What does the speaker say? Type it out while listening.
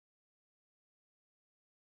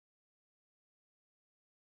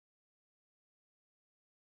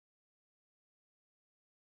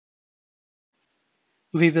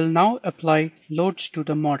We will now apply loads to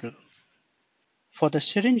the model. For the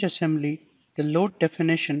syringe assembly, the load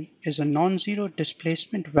definition is a non-zero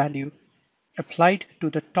displacement value applied to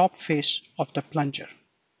the top face of the plunger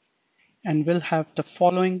and will have the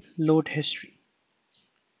following load history.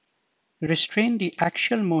 Restrain the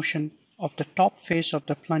axial motion of the top face of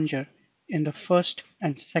the plunger in the first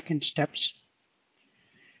and second steps.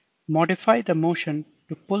 Modify the motion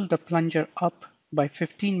to pull the plunger up by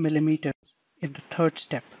 15 millimeters in the third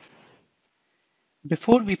step.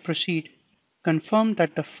 Before we proceed, confirm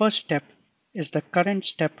that the first step is the current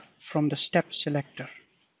step from the step selector.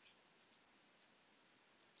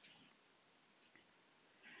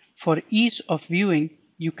 For ease of viewing,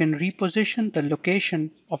 you can reposition the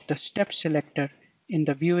location of the step selector in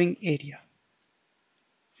the viewing area.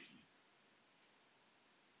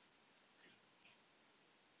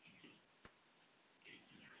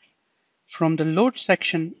 From the load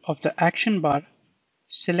section of the action bar,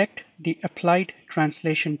 select the Applied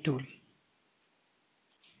Translation tool.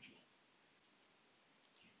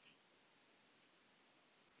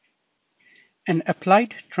 An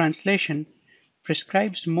applied translation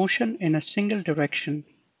prescribes motion in a single direction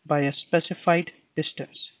by a specified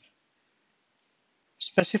distance.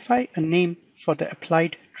 Specify a name for the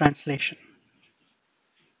applied translation.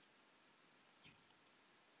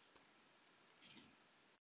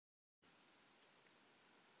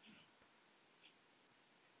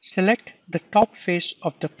 Select the top face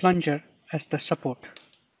of the plunger as the support.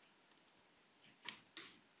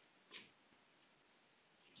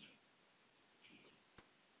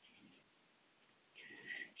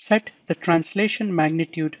 Set the translation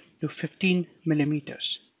magnitude to 15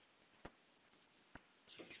 millimeters.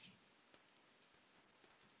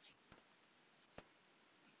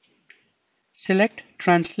 Select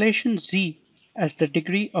translation Z as the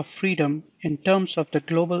degree of freedom in terms of the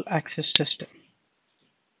global axis system.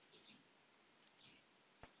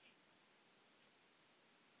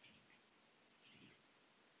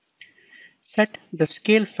 Set the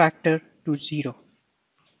scale factor to 0.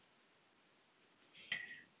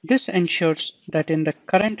 This ensures that in the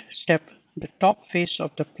current step, the top face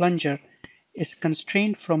of the plunger is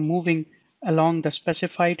constrained from moving along the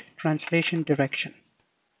specified translation direction.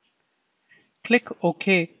 Click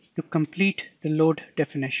OK to complete the load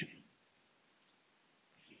definition.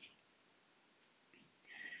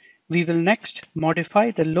 We will next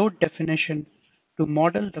modify the load definition to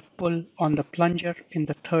model the pull on the plunger in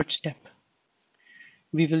the third step.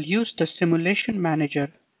 We will use the Simulation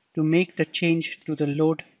Manager to make the change to the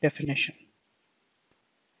load definition.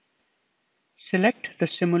 Select the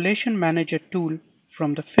Simulation Manager tool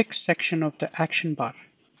from the Fix section of the action bar.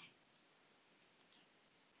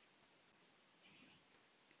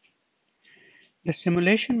 The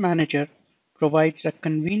Simulation Manager provides a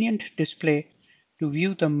convenient display to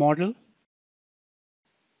view the model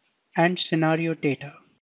and scenario data.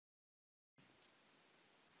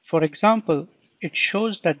 For example, it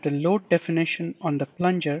shows that the load definition on the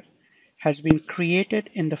plunger has been created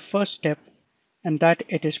in the first step and that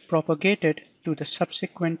it is propagated to the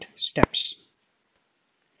subsequent steps.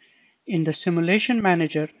 In the Simulation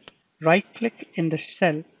Manager, right-click in the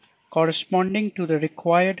cell corresponding to the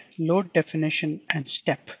required load definition and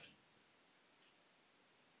step.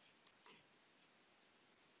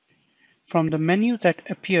 From the menu that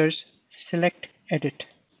appears, select Edit.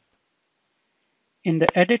 In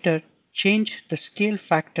the editor, change the scale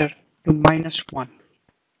factor to -1.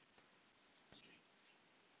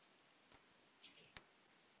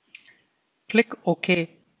 Click OK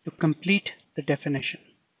to complete the definition.